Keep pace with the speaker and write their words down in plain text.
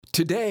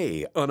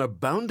Today on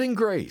Abounding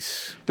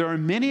Grace. There are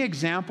many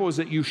examples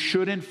that you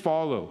shouldn't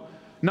follow.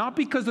 Not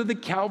because of the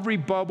Calvary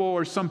bubble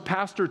or some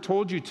pastor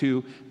told you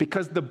to,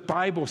 because the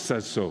Bible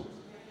says so.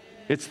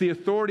 It's the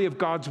authority of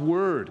God's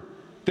word.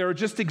 There are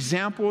just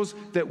examples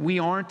that we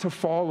aren't to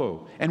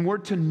follow. And we're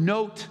to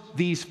note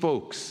these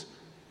folks.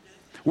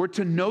 We're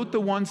to note the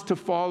ones to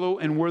follow,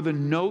 and we're to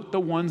note the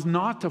ones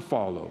not to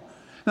follow.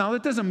 Now,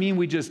 that doesn't mean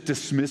we just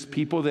dismiss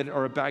people that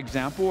are a bad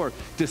example or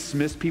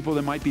dismiss people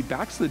that might be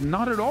backslidden.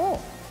 Not at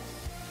all.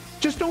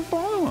 Just don't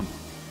follow them,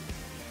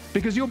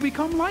 because you'll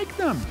become like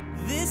them.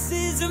 This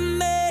is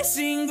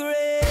amazing grace.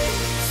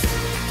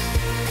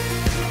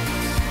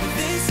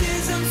 This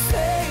is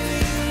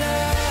unfailing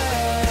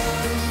love.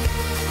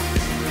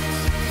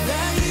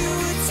 That you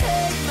would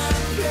take my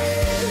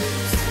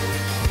place.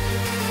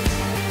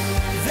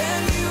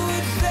 Then you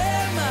would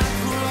bear my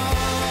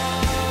cross.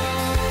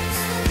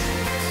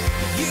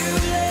 You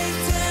laid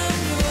down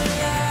your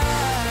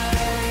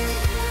life.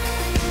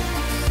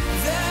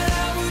 That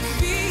I would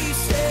be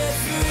set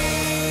free.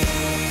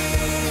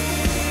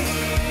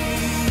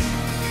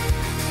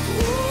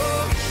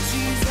 Oh,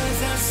 Jesus,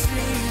 I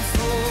sing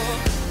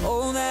for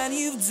all that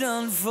you've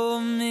done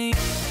for me.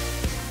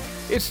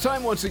 It's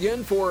time once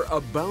again for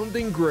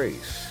Abounding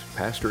Grace.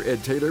 Pastor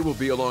Ed Taylor will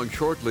be along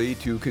shortly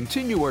to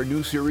continue our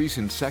new series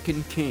in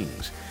 2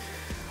 Kings.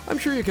 I'm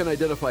sure you can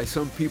identify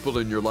some people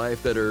in your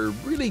life that are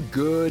really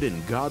good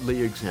and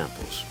godly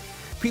examples.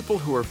 People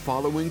who are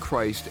following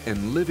Christ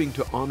and living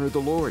to honor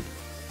the Lord.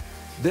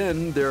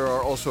 Then there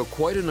are also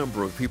quite a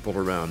number of people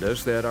around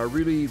us that are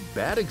really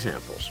bad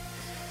examples.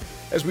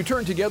 As we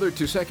turn together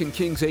to 2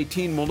 Kings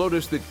 18, we'll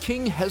notice that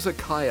King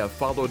Hezekiah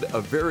followed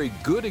a very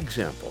good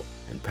example,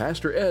 and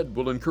Pastor Ed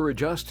will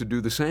encourage us to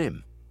do the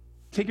same.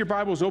 Take your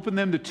Bibles, open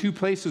them to two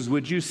places,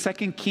 would you?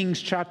 2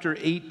 Kings chapter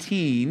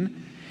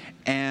 18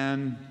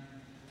 and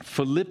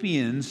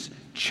Philippians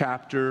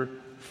chapter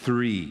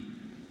 3.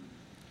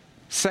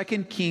 2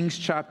 Kings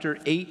chapter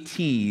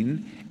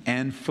 18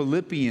 and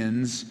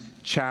Philippians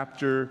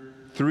chapter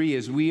 3,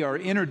 as we are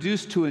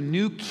introduced to a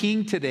new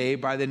king today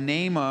by the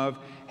name of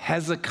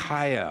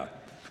Hezekiah.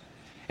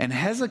 And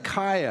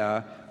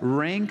Hezekiah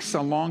ranks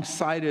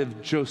alongside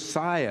of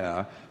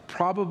Josiah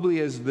probably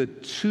as the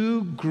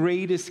two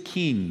greatest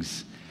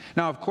kings.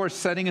 Now, of course,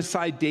 setting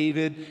aside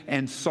David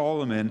and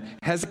Solomon,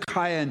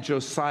 Hezekiah and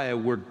Josiah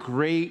were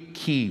great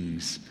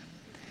kings.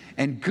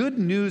 And good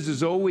news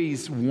is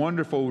always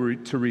wonderful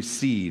to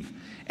receive.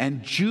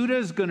 And Judah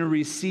is going to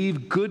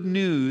receive good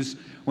news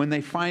when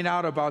they find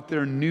out about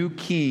their new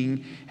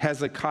king,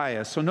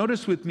 Hezekiah. So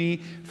notice with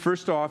me,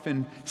 first off,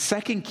 in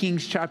 2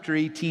 Kings chapter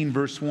 18,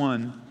 verse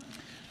 1,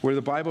 where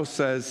the Bible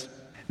says,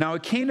 "Now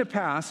it came to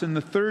pass in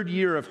the 3rd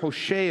year of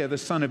Hoshea, the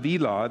son of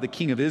Elah, the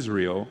king of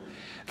Israel,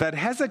 that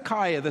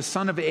Hezekiah, the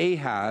son of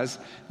Ahaz,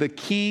 the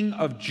king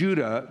of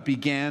Judah,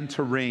 began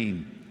to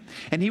reign.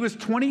 And he was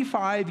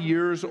 25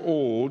 years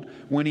old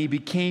when he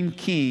became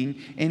king,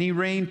 and he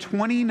reigned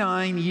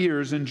 29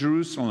 years in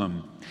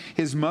Jerusalem.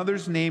 His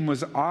mother's name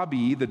was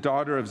Abi, the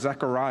daughter of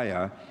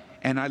Zechariah."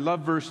 And I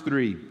love verse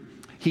 3.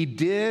 "He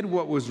did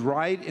what was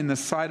right in the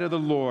sight of the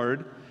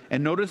Lord,"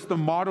 and notice the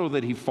model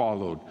that he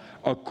followed,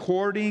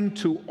 "according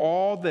to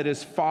all that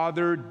his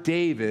father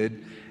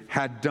David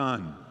had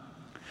done."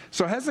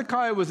 So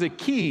Hezekiah was a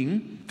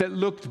king that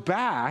looked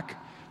back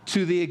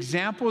to the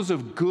examples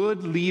of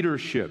good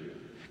leadership.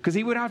 Because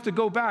he would have to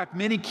go back,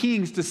 many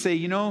kings, to say,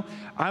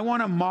 I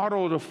want a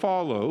model to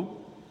follow,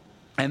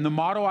 and the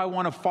model I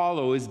want to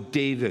follow is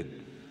David.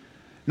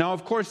 Now,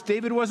 of course,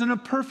 David wasn't a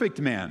perfect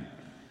man,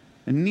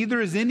 and neither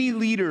is any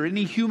leader,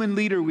 any human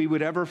leader we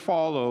would ever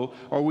follow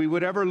or we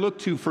would ever look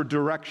to for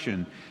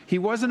direction. He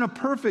wasn't a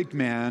perfect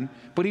man,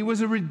 but he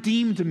was a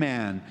redeemed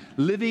man,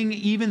 living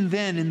even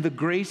then in the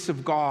grace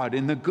of God,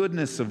 in the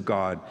goodness of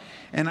God.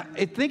 And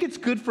I think it's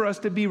good for us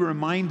to be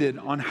reminded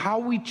on how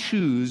we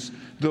choose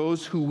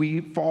those who we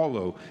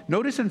follow.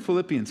 Notice in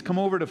Philippians, come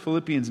over to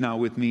Philippians now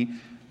with me,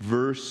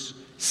 verse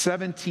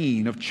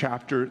 17 of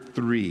chapter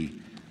 3.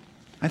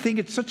 I think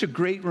it's such a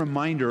great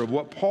reminder of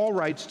what Paul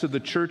writes to the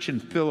church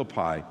in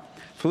Philippi.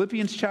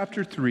 Philippians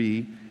chapter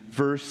 3,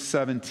 verse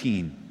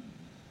 17.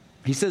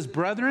 He says,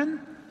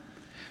 "Brethren,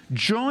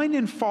 join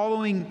in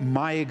following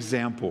my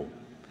example,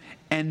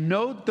 and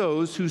note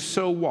those who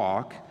so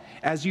walk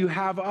as you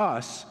have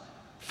us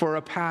for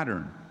a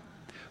pattern.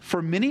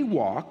 For many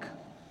walk,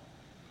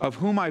 of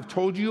whom I've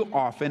told you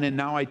often, and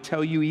now I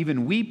tell you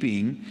even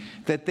weeping,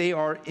 that they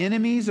are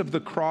enemies of the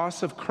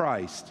cross of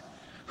Christ,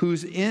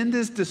 whose end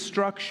is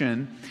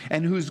destruction,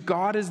 and whose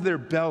God is their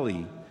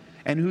belly,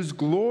 and whose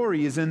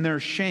glory is in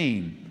their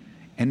shame."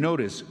 And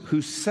notice,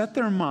 "who set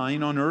their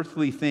mind on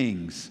earthly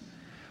things.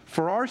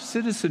 For our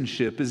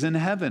citizenship is in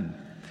heaven,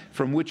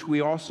 from which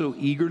we also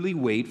eagerly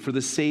wait for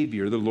the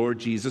Savior, the Lord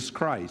Jesus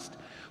Christ,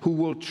 who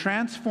will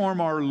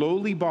transform our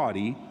lowly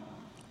body,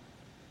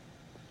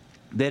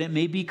 that it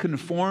may be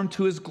conformed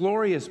to his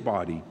glorious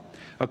body,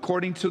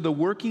 according to the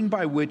working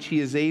by which he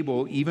is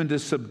able even to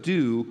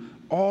subdue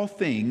all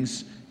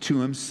things to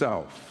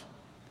himself."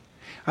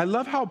 I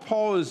love how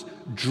Paul is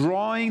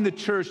drawing the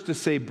church to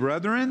say,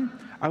 brethren,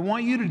 I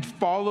want you to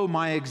follow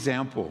my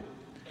example.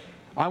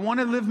 I want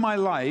to live my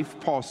life,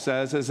 Paul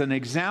says, as an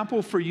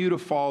example for you to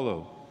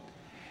follow.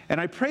 And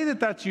I pray that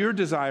that's your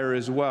desire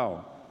as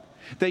well.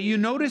 That you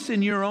notice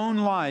in your own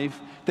life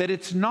that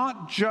it's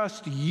not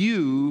just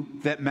you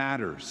that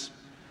matters.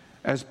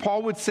 As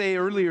Paul would say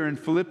earlier in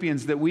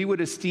Philippians, that we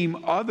would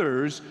esteem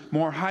others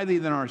more highly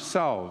than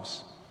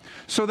ourselves.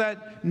 So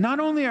that not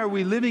only are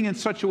we living in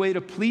such a way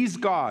to please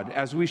God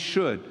as we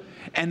should,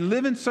 and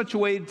live in such a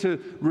way to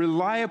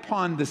rely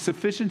upon the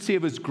sufficiency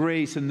of His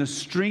grace and the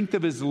strength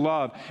of His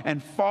love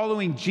and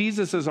following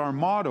Jesus as our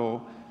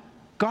model,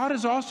 God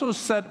has also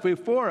set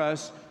before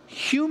us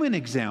human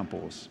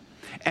examples.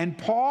 And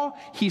Paul,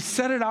 he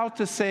set it out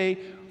to say,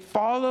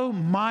 follow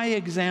my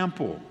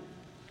example.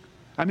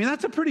 I mean,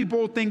 that's a pretty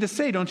bold thing to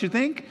say, don't you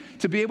think?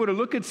 To be able to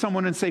look at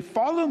someone and say,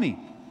 follow me.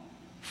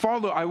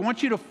 I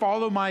want you to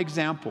follow my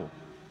example.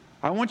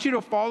 I want you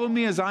to follow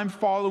me as I'm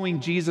following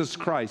Jesus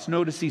Christ.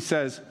 Notice he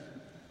says,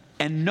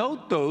 and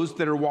note those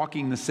that are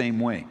walking the same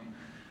way.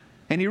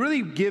 And he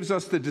really gives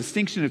us the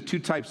distinction of two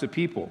types of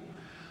people.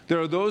 There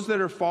are those that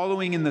are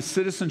following in the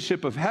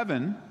citizenship of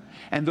heaven,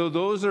 and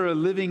those that are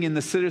living in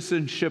the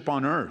citizenship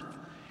on earth.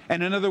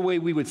 And another way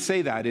we would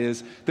say that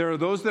is, there are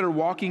those that are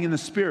walking in the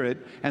Spirit,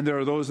 and there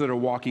are those that are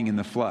walking in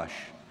the flesh.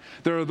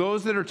 There are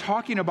those that are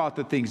talking about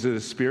the things of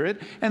the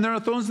Spirit, and there are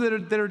those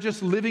that are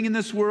just living in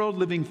this world,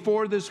 living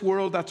for this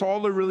world. That's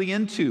all they're really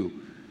into.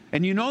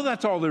 And you know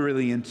that's all they're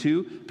really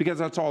into because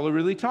that's all they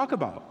really talk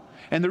about.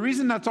 And the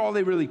reason that's all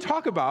they really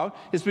talk about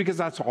is because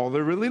that's all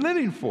they're really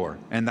living for,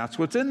 and that's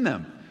what's in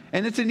them.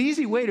 And it's an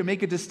easy way to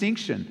make a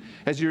distinction.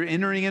 As you're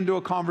entering into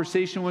a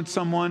conversation with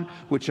someone,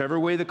 whichever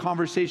way the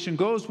conversation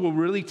goes will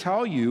really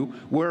tell you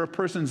where a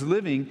person's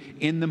living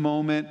in the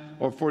moment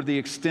or for the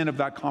extent of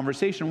that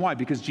conversation. Why?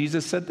 Because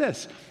Jesus said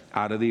this,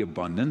 out of the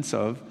abundance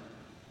of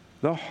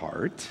the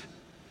heart,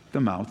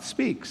 the mouth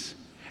speaks.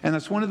 And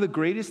that's one of the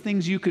greatest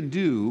things you can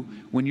do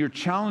when you're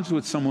challenged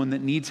with someone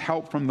that needs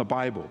help from the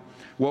Bible.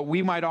 What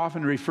we might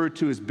often refer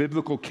to as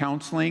biblical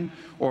counseling,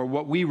 or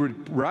what we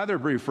would rather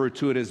refer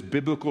to it as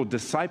biblical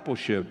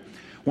discipleship.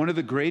 One of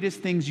the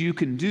greatest things you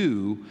can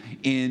do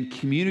in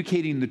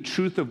communicating the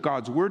truth of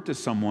God's word to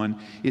someone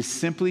is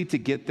simply to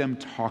get them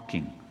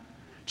talking.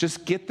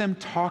 Just get them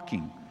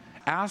talking.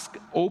 Ask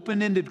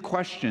open-ended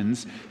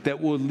questions that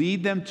will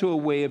lead them to a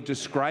way of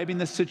describing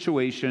the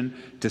situation,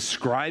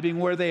 describing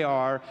where they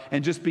are,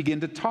 and just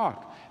begin to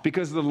talk.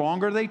 Because the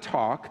longer they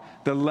talk,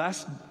 the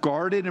less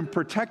guarded and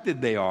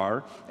protected they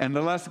are. And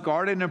the less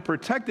guarded and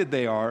protected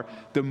they are,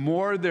 the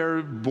more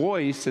their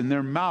voice and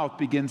their mouth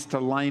begins to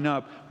line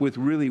up with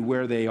really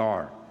where they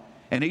are.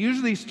 And it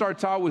usually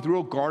starts out with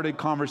real guarded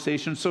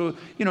conversation. So,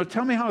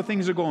 tell me how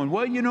things are going.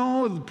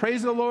 Well,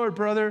 praise the Lord,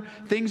 brother.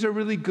 Things are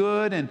really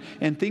good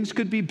and things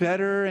could be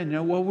better.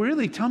 And, well,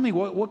 really, tell me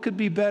what could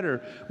be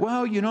better.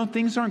 Well,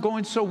 things aren't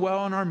going so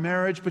well in our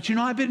marriage, but,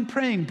 I've been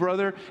praying,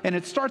 brother. And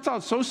it starts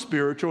out so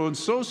spiritual and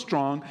so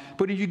strong.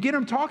 But if you get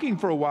them talking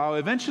for a while,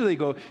 eventually they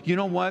go, you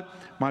know what?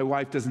 My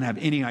wife doesn't have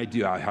any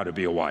idea how to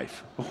be a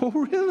wife. Oh,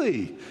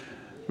 really?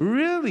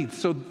 Really?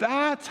 So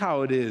that's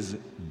how it is,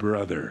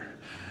 brother.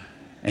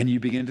 And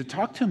you begin to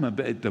talk to them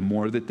about the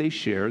more that they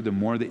share, the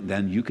more that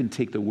then you can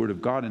take the word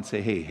of God and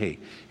say, hey,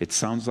 it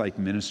sounds like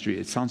ministry.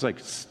 It sounds like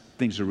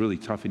things are really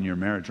tough in your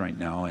marriage right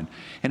now. And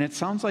it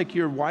sounds like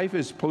your wife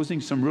is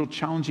posing some real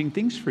challenging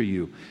things for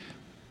you.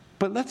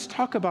 But let's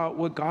talk about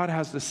what God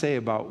has to say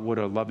about what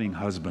a loving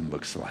husband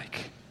looks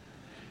like.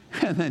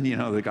 And then,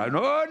 the guy,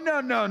 no,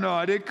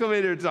 I didn't come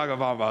in here to talk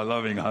about my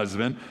loving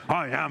husband.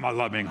 I am a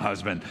loving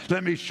husband.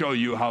 Let me show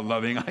you how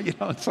loving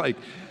it's like,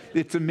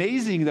 it's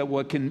amazing that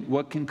what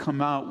can come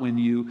out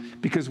when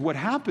because what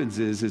happens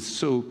is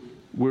so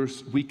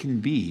we can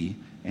be,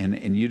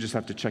 and you just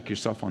have to check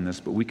yourself on this,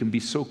 but we can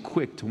be so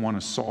quick to want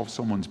to solve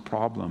someone's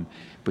problem,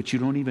 but you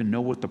don't even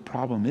know what the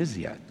problem is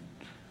yet.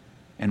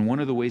 And one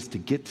of the ways to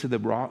get to the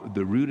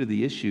root of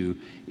the issue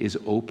is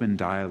open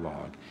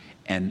dialogue.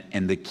 And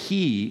the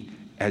key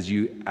as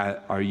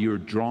you're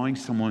drawing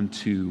someone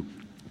to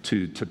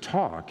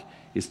talk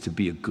is to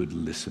be a good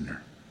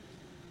listener.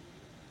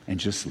 And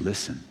just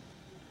listen.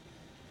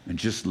 And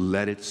just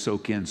let it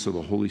soak in so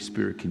the Holy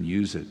Spirit can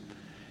use it.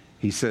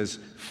 He says,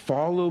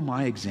 follow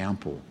my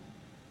example.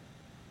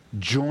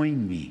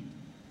 Join me.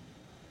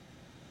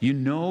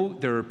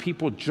 There are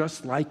people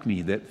just like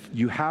me that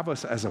you have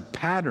us as a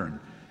pattern.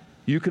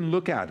 You can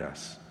look at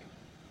us.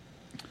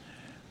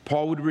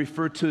 Paul would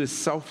refer to his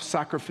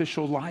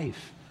self-sacrificial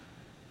life,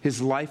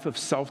 his life of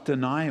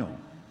self-denial.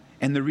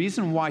 And the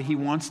reason why he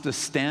wants to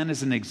stand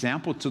as an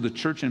example to the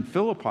church in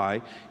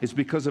Philippi is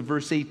because of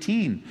verse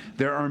 18.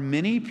 There are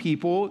many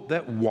people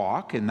that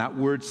walk, and that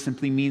word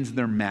simply means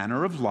their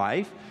manner of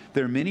life.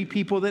 There are many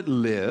people that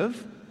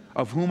live,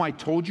 of whom I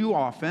told you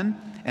often,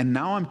 and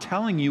now I'm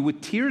telling you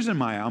with tears in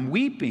my eye, I'm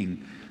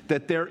weeping,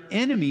 that they're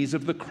enemies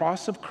of the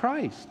cross of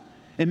Christ.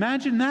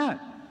 Imagine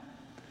that.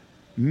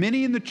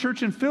 Many in the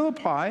church in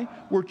Philippi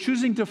were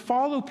choosing to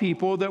follow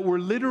people that were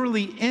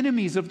literally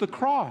enemies of the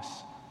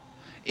cross.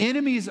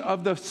 enemies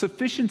of the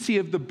sufficiency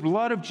of the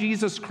blood of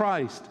Jesus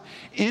Christ,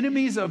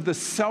 enemies of the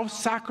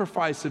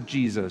self-sacrifice of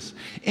Jesus,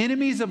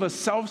 enemies of a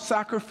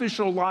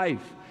self-sacrificial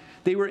life.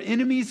 They were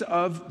enemies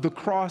of the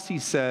cross, he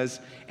says,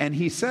 and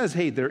he says,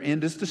 hey, their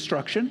end is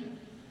destruction,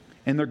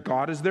 and their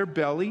God is their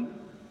belly,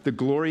 the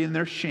glory in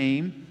their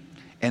shame,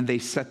 and they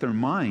set their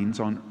minds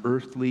on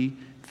earthly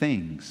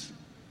things.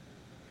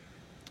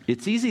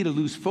 It's easy to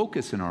lose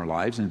focus in our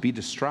lives and be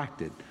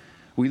distracted.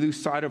 We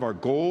lose sight of our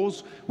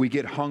goals, we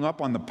get hung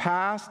up on the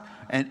past,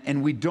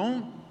 and we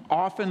don't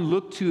often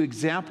look to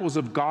examples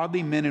of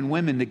godly men and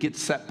women to get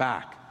set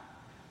back.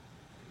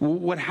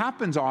 What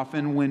happens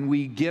often when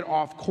we get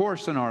off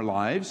course in our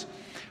lives,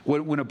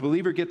 when a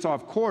believer gets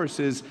off course,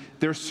 is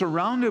they're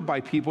surrounded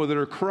by people that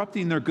are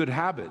corrupting their good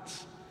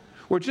habits.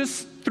 Or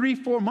just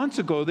 3-4 months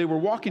ago, they were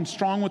walking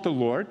strong with the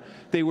Lord.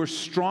 They were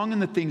strong in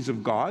the things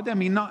of God. I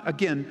mean,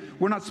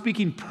 we're not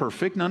speaking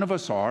perfect. None of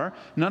us are.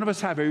 None of us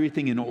have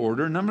everything in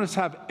order. None of us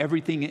have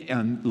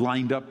everything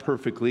lined up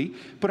perfectly.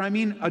 But I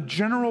mean, a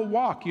general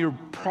walk. Your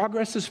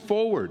progress is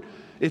forward.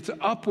 It's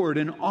upward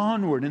and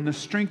onward in the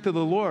strength of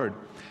the Lord.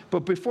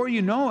 But before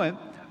you know it,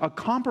 a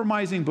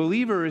compromising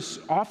believer is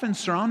often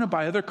surrounded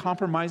by other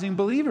compromising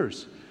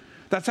believers.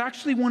 That's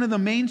actually one of the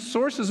main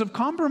sources of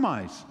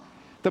compromise.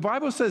 The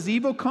Bible says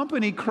evil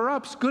company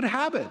corrupts good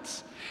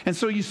habits. And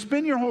so you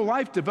spend your whole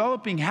life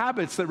developing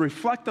habits that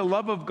reflect the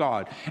love of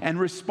God and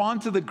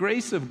respond to the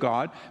grace of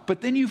God, but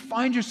then you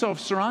find yourself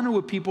surrounded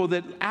with people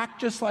that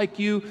act just like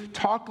you,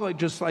 talk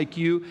just like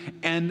you,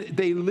 and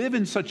they live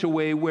in such a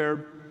way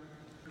where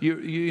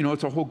you know,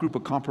 it's a whole group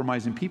of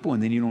compromising people,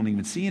 and then you don't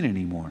even see it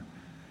anymore.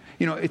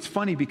 You know, it's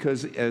funny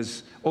because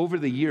as over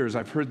the years,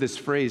 I've heard this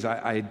phrase,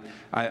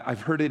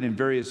 I've heard it in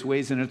various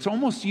ways, and it's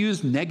almost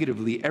used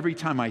negatively every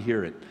time I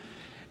hear it.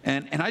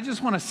 And I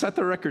just want to set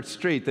the record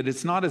straight that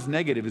it's not as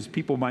negative as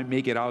people might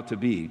make it out to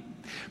be.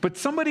 But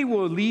somebody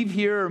will leave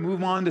here or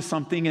move on to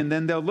something, and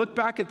then they'll look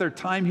back at their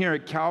time here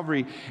at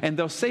Calvary, and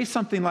they'll say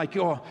something like,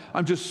 oh,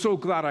 I'm just so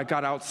glad I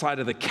got outside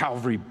of the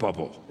Calvary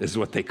bubble, is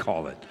what they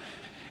call it.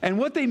 And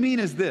what they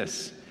mean is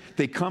this.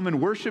 They come and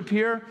worship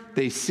here,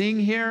 they sing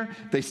here,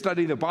 they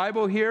study the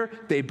Bible here,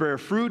 they bear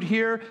fruit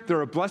here,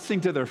 they're a blessing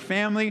to their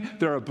family,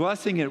 they're a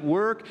blessing at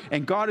work,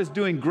 and God is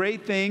doing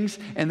great things,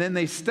 and then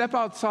they step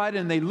outside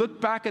and they look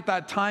back at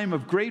that time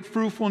of great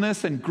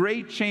fruitfulness and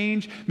great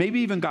change, maybe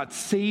even got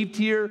saved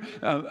here,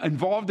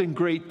 involved in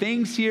great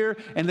things here,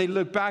 and they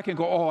look back and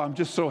go, oh, I'm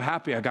just so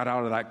happy I got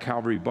out of that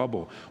Calvary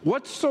bubble.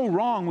 What's so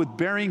wrong with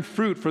bearing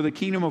fruit for the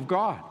kingdom of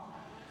God?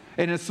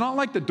 And it's not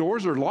like the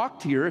doors are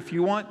locked here. If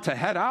you want to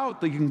head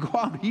out, you can go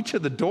out each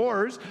of the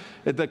doors.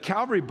 The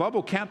Calvary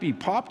bubble can't be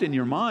popped in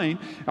your mind.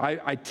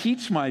 I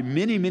teach my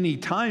many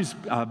times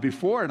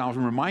before, and I'll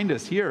remind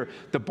us here,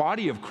 the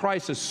body of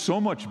Christ is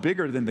so much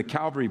bigger than the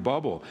Calvary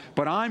bubble.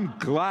 But I'm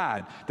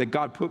glad that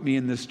God put me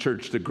in this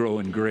church to grow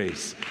in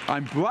grace.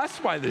 I'm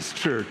blessed by this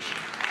church.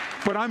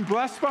 But I'm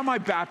blessed by my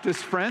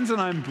Baptist friends,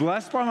 and I'm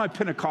blessed by my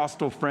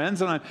Pentecostal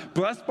friends, and I'm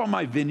blessed by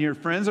my Vineyard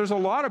friends. There's a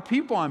lot of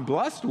people I'm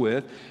blessed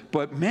with,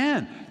 but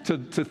man, to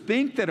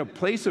think that a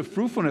place of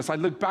fruitfulness, I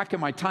look back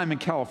at my time in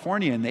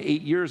California and the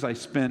 8 years I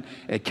spent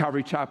at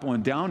Calvary Chapel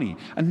in Downey.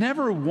 And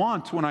never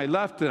once when I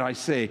left did I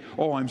say,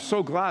 oh, I'm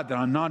so glad that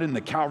I'm not in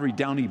the Calvary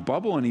Downey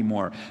bubble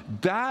anymore.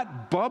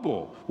 That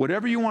bubble,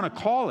 whatever you want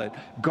to call it,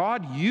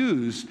 God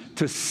used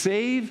to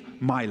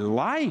save my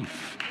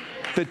life.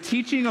 The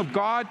teaching of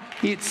God,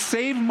 it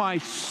saved my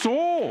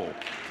soul.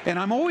 And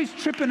I'm always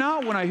tripping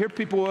out when I hear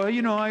people, well,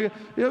 you know,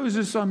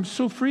 I'm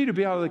so free to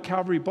be out of the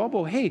Calvary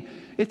bubble. Hey,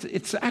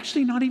 it's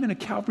actually not even a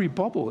Calvary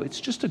bubble.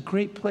 It's just a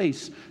great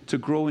place to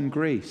grow in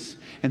grace.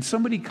 And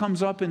somebody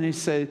comes up and they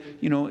say,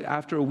 you know,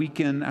 after a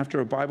weekend,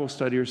 after a Bible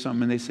study or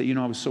something, and they say, you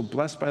know, I was so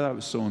blessed by that. I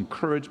was so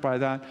encouraged by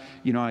that.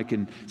 You know, I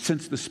can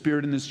sense the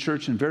Spirit in this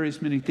church and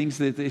various many things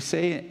that they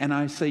say. And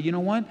I say, you know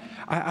what?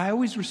 I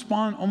always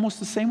respond almost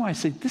the same way. I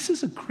say, this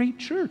is a great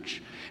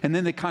church. And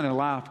then they kind of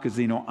laugh because,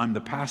 you know, I'm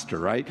the pastor,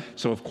 right?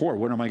 So, of course,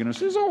 what am I going to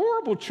say? It's a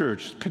horrible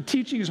church.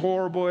 Teaching is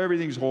horrible.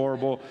 Everything's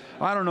horrible.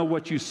 I don't know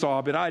what you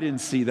saw, but I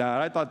didn't see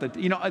that. I thought that,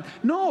 you know,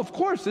 no, of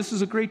course, this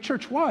is a great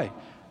church. Why?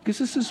 Because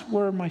this is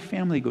where my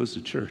family goes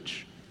to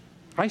church.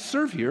 I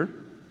serve here,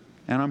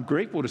 and I'm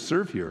grateful to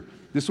serve here.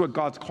 This is what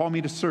God's called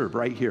me to serve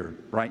right here,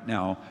 right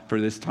now,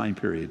 for this time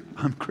period.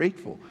 I'm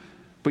grateful.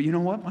 But you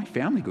know what? My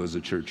family goes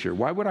to church here.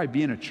 Why would I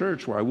be in a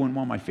church where I wouldn't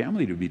want my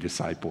family to be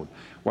discipled?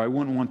 Why I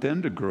wouldn't want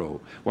them to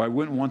grow? Why I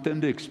wouldn't want them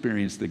to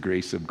experience the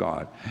grace of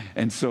God?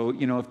 And so,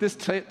 you know, if this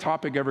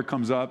topic ever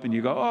comes up and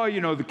you go, oh,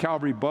 you know, the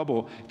Calvary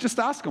bubble, just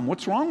ask them,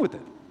 what's wrong with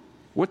it?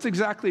 What's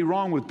exactly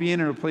wrong with being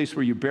in a place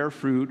where you bear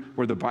fruit,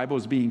 where the Bible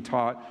is being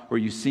taught, where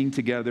you sing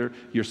together,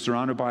 you're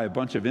surrounded by a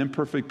bunch of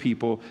imperfect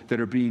people that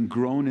are being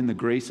grown in the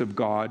grace of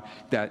God,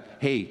 that,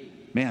 hey,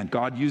 man,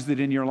 God used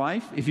it in your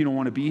life. If you don't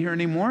want to be here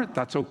anymore,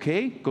 that's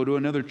okay. Go to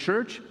another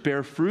church,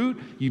 bear fruit,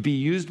 you be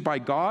used by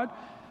God.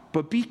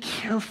 But be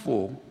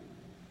careful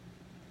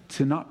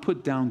to not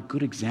put down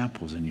good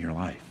examples in your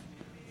life.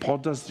 Paul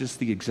does just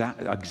the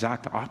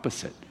exact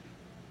opposite.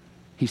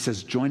 He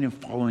says, join in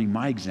following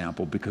my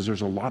example, because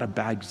there's a lot of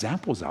bad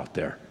examples out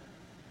there.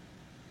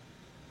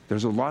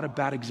 There's a lot of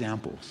bad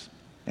examples.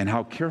 And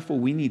how careful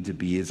we need to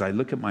be as I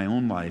look at my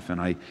own life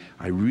and I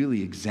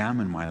really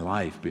examine my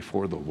life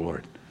before the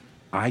Lord.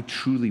 I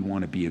truly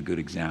want to be a good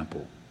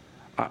example.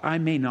 I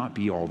may not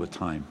be all the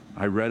time.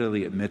 I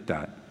readily admit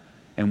that.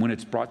 And when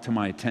it's brought to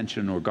my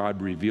attention or God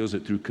reveals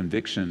it through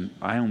conviction,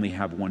 I only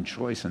have one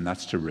choice, and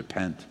that's to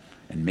repent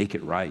and make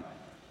it right.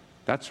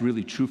 That's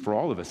really true for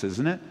all of us,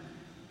 isn't it?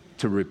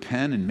 To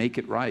repent and make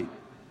it right.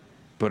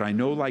 But I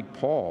know, like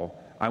Paul,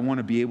 I want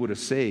to be able to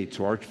say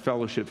to our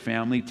fellowship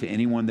family, to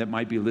anyone that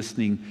might be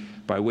listening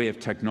by way of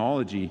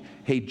technology,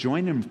 hey,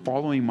 join in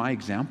following my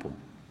example.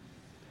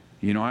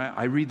 You know,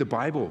 I read the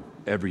Bible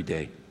every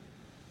day,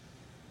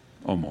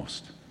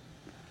 almost.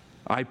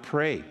 I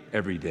pray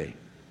every day,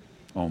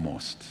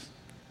 almost.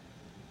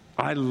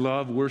 I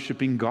love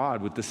worshiping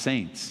God with the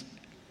saints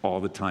all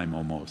the time,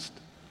 almost.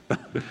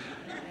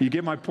 You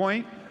get my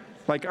point?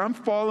 Like, I'm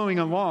following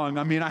along.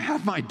 I mean, I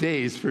have my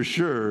days for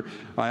sure.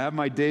 I have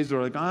my days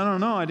where, like, I don't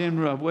know, I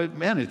didn't,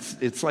 man,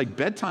 it's like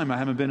bedtime. I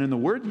haven't been in the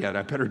Word yet.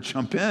 I better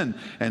jump in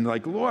and,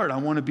 like, Lord, I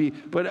want to be,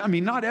 but I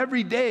mean, not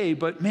every day,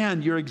 but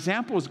man, your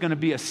example is going to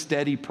be a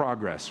steady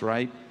progress,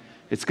 right?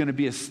 It's going to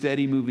be a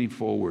steady moving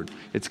forward.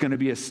 It's going to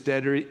be a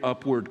steady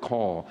upward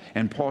call.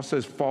 And Paul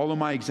says, follow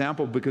my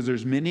example, because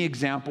there's many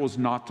examples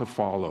not to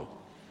follow.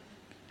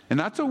 And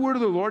that's a word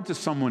of the Lord to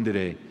someone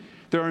today.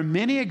 There are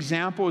many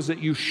examples that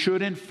you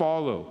shouldn't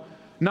follow.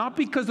 Not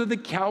because of the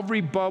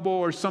Calvary bubble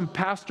or some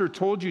pastor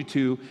told you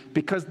to,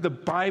 because the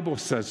Bible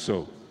says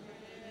so.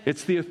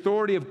 It's the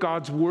authority of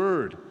God's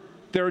word.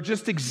 There are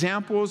just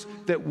examples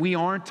that we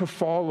aren't to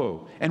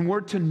follow. And we're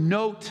to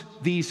note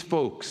these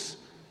folks.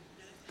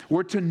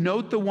 We're to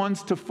note the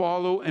ones to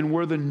follow, and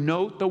we're to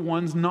note the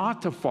ones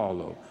not to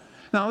follow.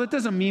 Now, that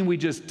doesn't mean we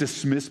just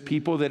dismiss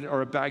people that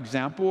are a bad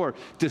example or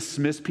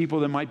dismiss people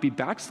that might be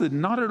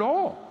backslidden. Not at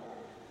all.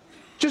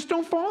 Just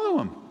don't follow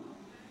them,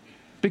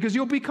 because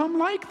you'll become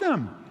like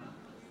them.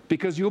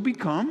 Because you'll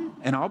become,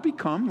 and I'll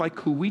become, like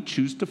who we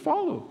choose to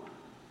follow,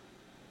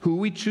 who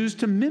we choose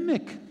to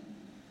mimic.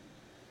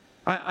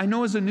 I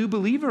know as a new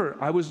believer,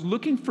 I was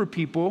looking for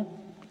people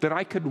that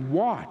I could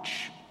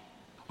watch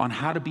on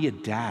how to be a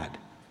dad,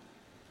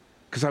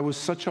 because I was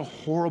such a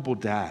horrible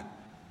dad.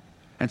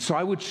 And so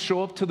I would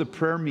show up to the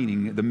prayer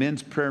meeting, the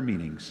men's prayer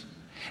meetings,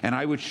 and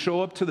I would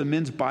show up to the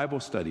men's Bible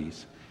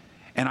studies.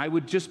 And I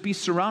would just be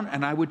surrounded,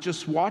 and I would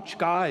just watch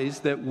guys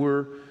that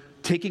were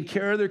taking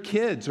care of their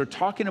kids or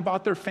talking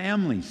about their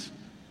families.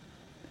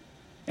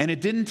 And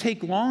it didn't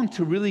take long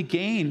to really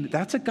gain,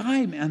 that's a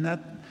guy, man,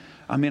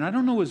 I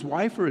don't know his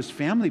wife or his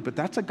family, but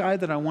that's a guy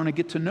that I want to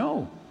get to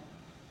know.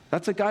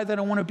 That's a guy that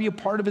I want to be a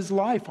part of his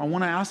life. I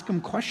want to ask him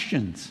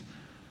questions.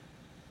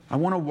 I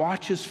want to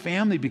watch his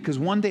family, because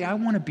one day I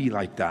want to be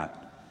like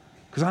that.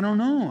 Because I don't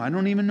know. I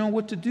don't even know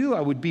what to do.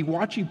 I would be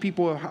watching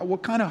people,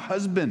 what kind of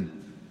husband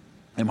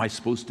am I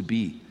supposed to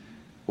be?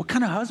 What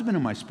kind of husband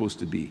am I supposed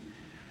to be?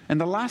 And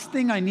the last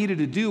thing I needed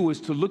to do was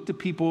to look to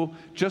people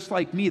just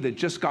like me that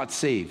just got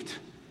saved.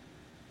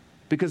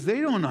 Because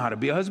they don't know how to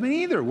be a husband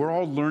either. We're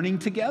all learning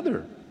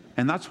together.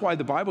 And that's why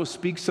the Bible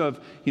speaks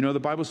of,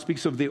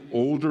 the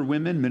older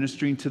women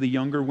ministering to the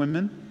younger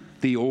women,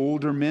 the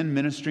older men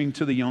ministering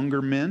to the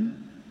younger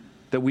men,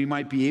 that we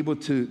might be able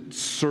to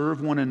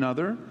serve one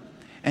another.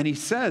 And he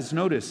says,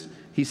 notice,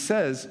 he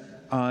says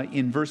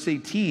in verse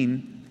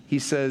 18, he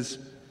says,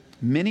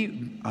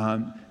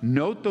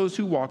 note those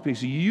who walk,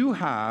 because you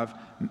have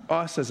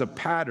us as a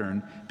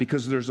pattern,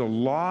 because there's a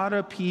lot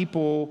of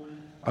people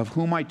of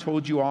whom I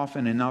told you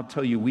often, and I'll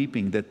tell you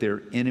weeping, that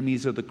they're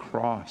enemies of the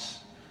cross.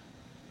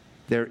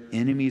 They're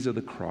enemies of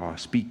the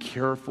cross. Be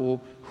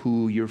careful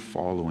who you're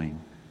following.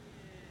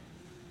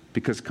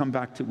 Because come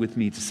back with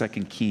me to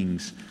 2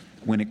 Kings.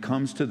 When it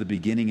comes to the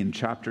beginning in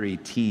chapter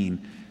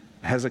 18,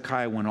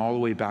 Hezekiah went all the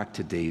way back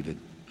to David,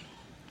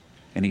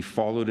 and he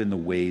followed in the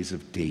ways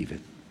of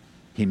David.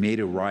 He made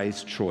a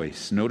wise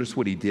choice. Notice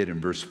what he did in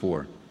verse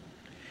 4.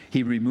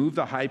 He removed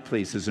the high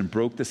places and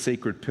broke the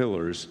sacred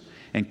pillars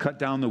and cut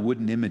down the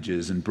wooden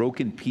images and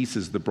broke in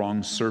pieces the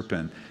bronze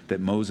serpent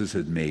that Moses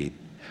had made.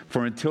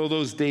 For until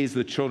those days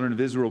the children of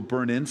Israel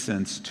burned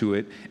incense to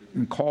it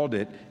and called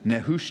it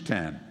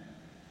Nehushtan.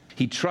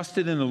 He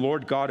trusted in the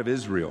Lord God of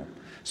Israel,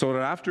 so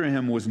that after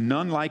him was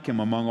none like him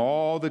among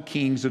all the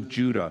kings of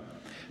Judah,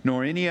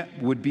 nor any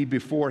would be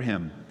before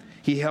him.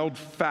 He held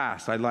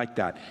fast, I like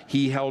that.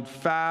 He held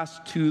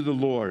fast to the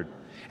Lord,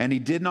 and he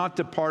did not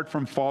depart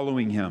from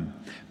following him,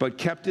 but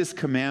kept his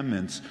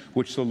commandments,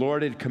 which the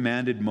Lord had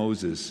commanded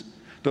Moses.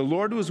 The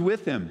Lord was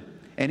with him,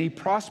 and he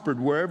prospered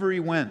wherever he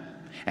went.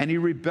 And he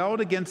rebelled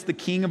against the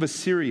king of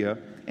Assyria,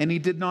 and he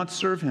did not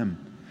serve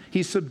him.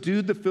 He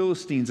subdued the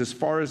Philistines as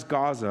far as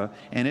Gaza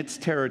and its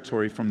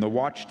territory, from the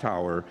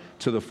watchtower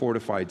to the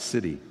fortified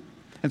city.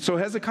 And so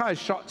Hezekiah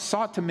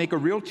sought to make a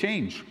real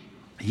change.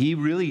 He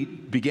really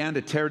began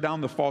to tear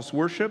down the false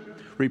worship,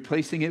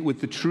 replacing it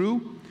with the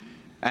true.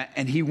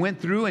 And he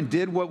went through and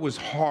did what was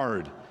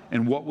hard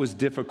and what was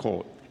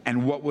difficult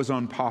and what was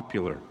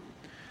unpopular.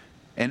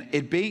 And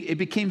it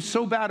became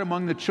so bad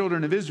among the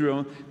children of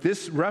Israel,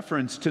 this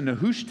reference to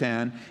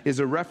Nehushtan is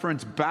a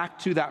reference back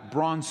to that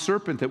bronze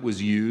serpent that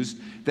was used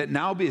that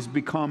now has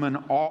become an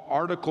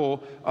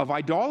article of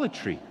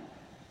idolatry.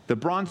 The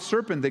bronze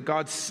serpent that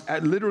God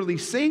literally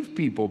saved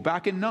people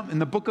back in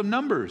the book of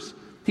Numbers.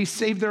 He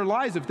saved their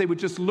lives if they would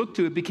just look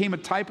to it. It became a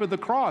type of the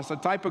cross, a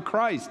type of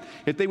Christ.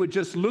 If they would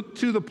just look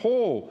to the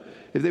pole,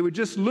 if they would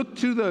just look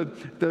to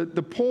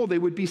the pole, they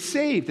would be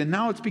saved. And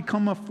now it's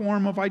become a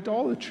form of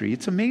idolatry.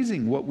 It's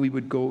amazing what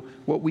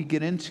we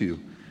get into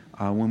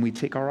when we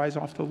take our eyes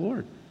off the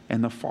Lord.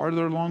 And the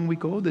farther along we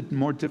go, the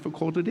more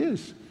difficult it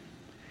is.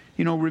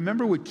 You know,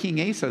 remember with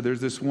King Asa,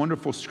 there's this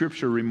wonderful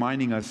scripture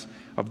reminding us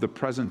of the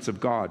presence of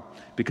God.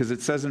 Because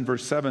it says in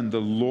verse 7,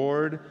 the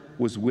Lord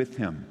was with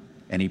him,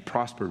 and he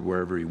prospered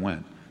wherever he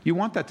went. You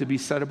want that to be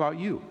said about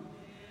you.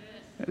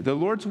 The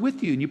Lord's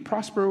with you, and you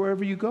prosper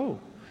wherever you go.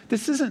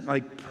 This isn't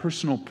like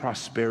personal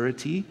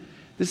prosperity.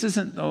 This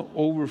isn't the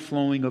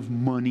overflowing of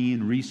money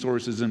and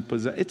resources and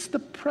possessions. It's the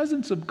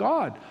presence of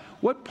God.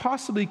 What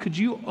possibly could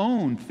you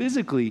own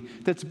physically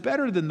that's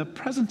better than the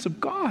presence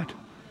of God?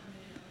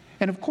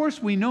 And of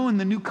course, we know in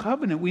the new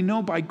covenant, we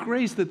know by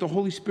grace that the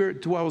Holy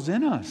Spirit dwells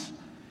in us.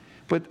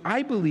 But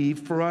I believe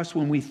for us,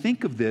 when we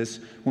think of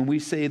this, when we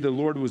say the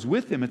Lord was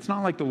with him, it's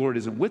not like the Lord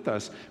isn't with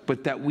us,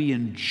 but that we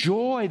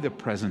enjoy the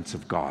presence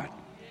of God.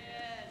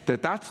 Yes.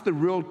 That's the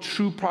real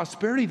true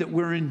prosperity, that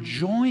we're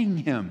enjoying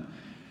him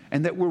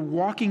and that we're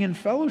walking in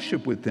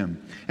fellowship with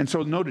him. And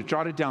so note it,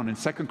 jot it down in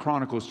 2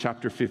 Chronicles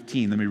chapter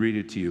 15. Let me read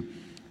it to you.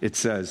 It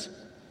says,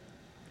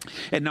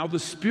 and now the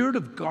Spirit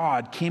of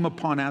God came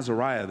upon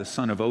Azariah, the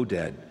son of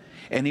Oded,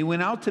 and he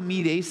went out to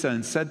meet Asa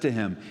and said to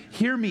him,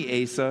 hear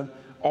me, Asa,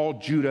 all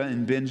Judah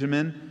and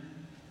Benjamin,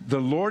 the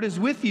Lord is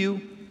with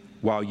you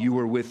while you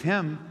are with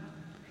him.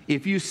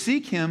 If you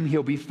seek him,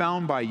 he'll be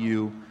found by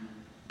you.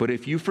 But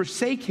if you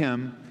forsake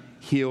him,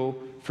 he'll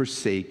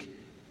forsake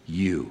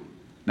you.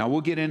 Now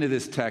we'll get into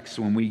this text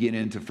when we get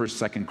into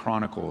 1st, 2nd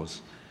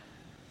Chronicles.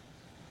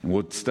 And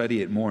we'll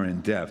study it more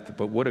in depth.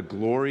 But what a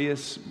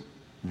glorious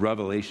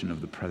revelation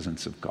of the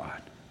presence of God.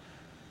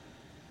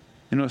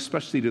 You know,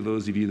 especially to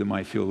those of you that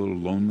might feel a little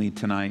lonely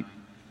tonight,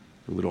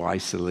 a little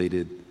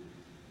isolated,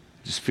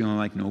 just feeling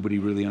like nobody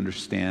really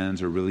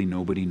understands or really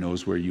nobody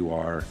knows where you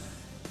are.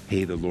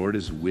 Hey, the Lord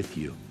is with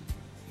you,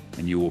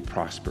 and you will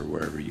prosper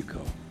wherever you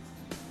go.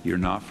 You're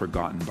not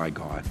forgotten by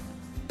God,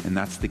 and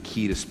that's the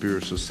key to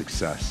spiritual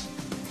success.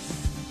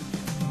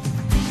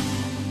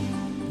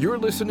 You're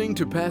listening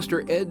to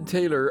Pastor Ed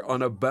Taylor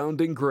on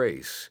Abounding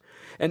Grace.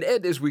 And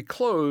Ed, as we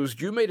closed,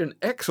 you made an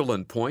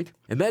excellent point,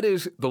 and that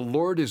is the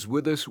Lord is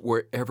with us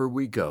wherever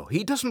we go.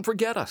 He doesn't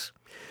forget us.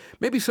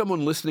 Maybe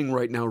someone listening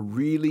right now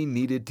really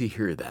needed to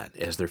hear that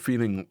as they're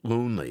feeling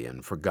lonely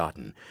and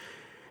forgotten.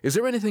 Is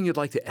there anything you'd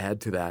like to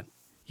add to that?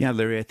 Yeah,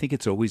 Larry, I think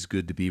it's always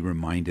good to be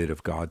reminded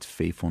of God's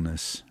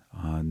faithfulness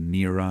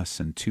near us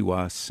and to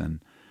us.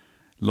 And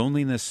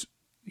loneliness,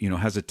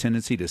 has a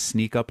tendency to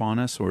sneak up on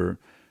us, or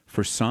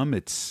for some,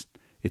 it's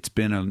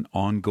been an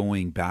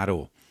ongoing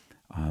battle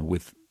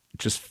with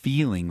just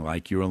feeling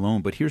like you're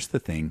alone. But here's the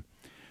thing,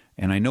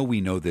 and I know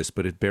we know this,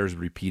 but it bears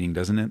repeating,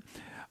 doesn't it?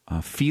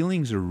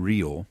 Feelings are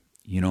real,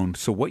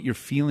 so what you're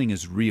feeling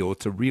is real.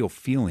 It's a real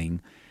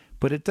feeling,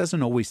 but it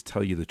doesn't always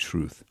tell you the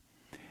truth.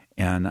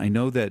 And I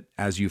know that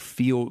as you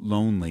feel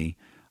lonely,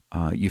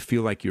 you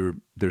feel like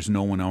there's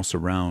no one else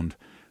around.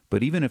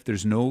 But even if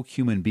there's no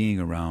human being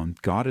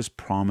around, God has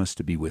promised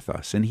to be with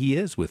us, and he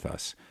is with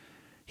us.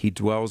 He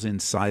dwells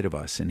inside of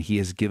us, and he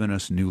has given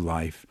us new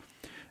life.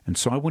 And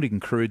so I want to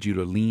encourage you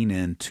to lean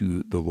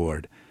into the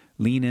Lord,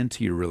 lean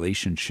into your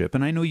relationship.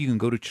 And I know you can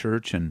go to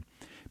church and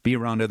be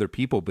around other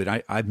people,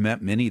 but I've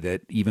met many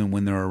that even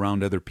when they're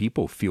around other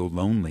people feel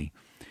lonely.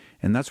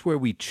 And that's where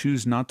we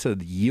choose not to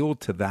yield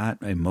to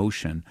that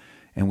emotion,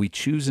 and we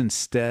choose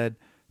instead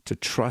to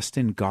trust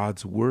in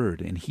God's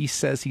word. And he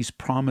says he's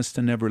promised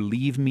to never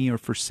leave me or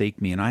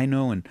forsake me. And I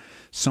know in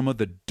some of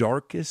the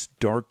darkest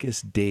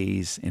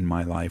days in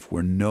my life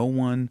where no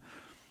one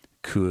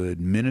could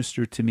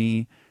minister to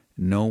me,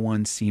 no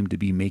one seemed to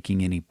be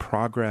making any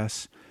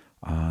progress,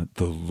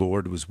 the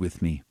Lord was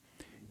with me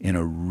in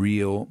a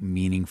real,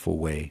 meaningful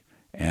way.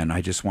 And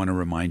I just want to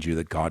remind you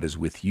that God is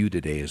with you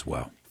today as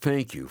well.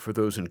 Thank you for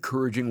those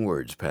encouraging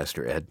words,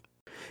 Pastor Ed.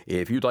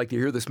 If you'd like to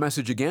hear this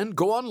message again,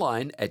 go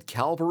online at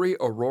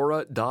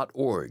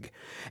calvaryaurora.org.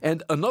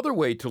 And another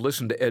way to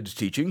listen to Ed's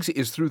teachings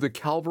is through the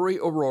Calvary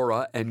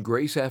Aurora and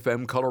Grace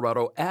FM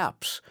Colorado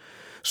apps.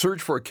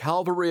 Search for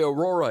Calvary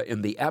Aurora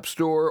in the App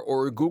Store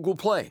or Google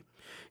Play.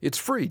 It's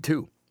free,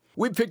 too.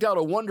 We've picked out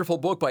a wonderful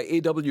book by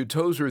A.W.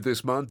 Tozer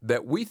this month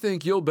that we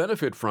think you'll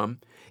benefit from.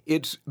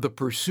 It's The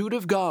Pursuit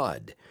of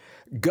God.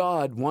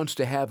 God wants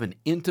to have an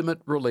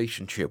intimate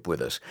relationship with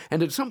us,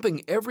 and it's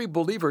something every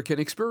believer can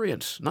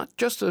experience, not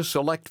just a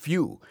select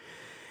few.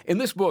 In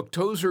this book,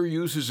 Tozer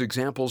uses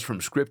examples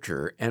from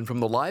Scripture and from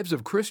the lives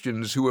of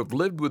Christians who have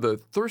lived with a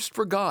thirst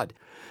for God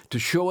to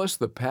show us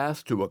the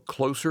path to a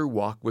closer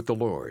walk with the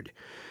Lord.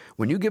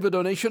 When you give a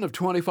donation of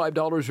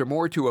 $25 or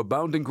more to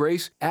Abounding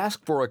Grace,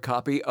 ask for a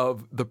copy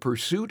of The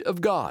Pursuit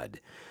of God.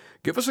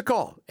 Give us a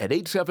call at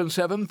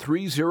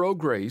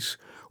 877-30-GRACE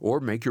or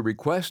make your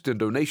request and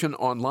donation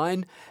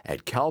online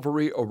at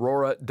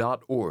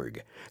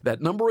calvaryaurora.org.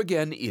 That number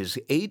again is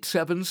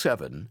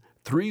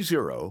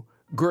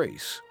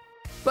 877-30-GRACE.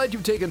 Glad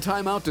you've taken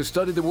time out to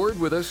study the Word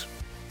with us.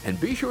 And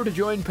be sure to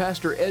join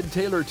Pastor Ed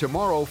Taylor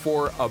tomorrow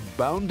for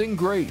Abounding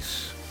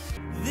Grace.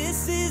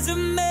 This is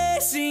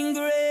amazing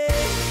grace.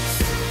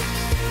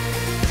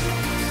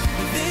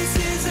 This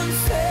is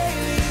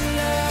unfailing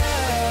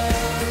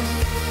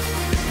love.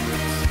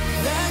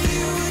 That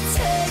you would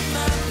take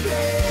my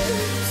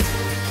place.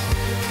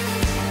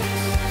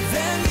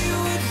 That you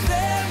would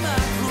bear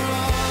my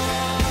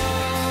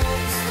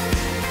cross.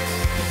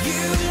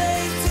 You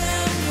laid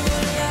down your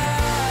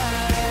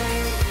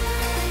life.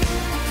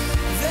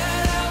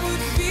 That I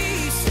would be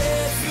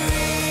set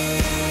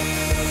free.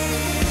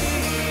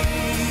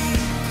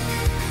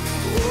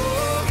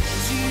 Oh,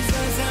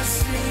 Jesus, I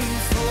sing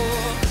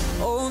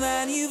for all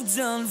that you've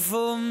done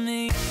for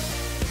me.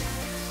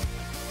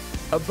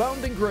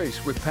 Abounding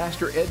Grace with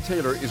Pastor Ed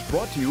Taylor is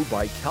brought to you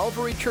by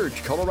Calvary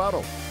Church,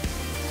 Colorado.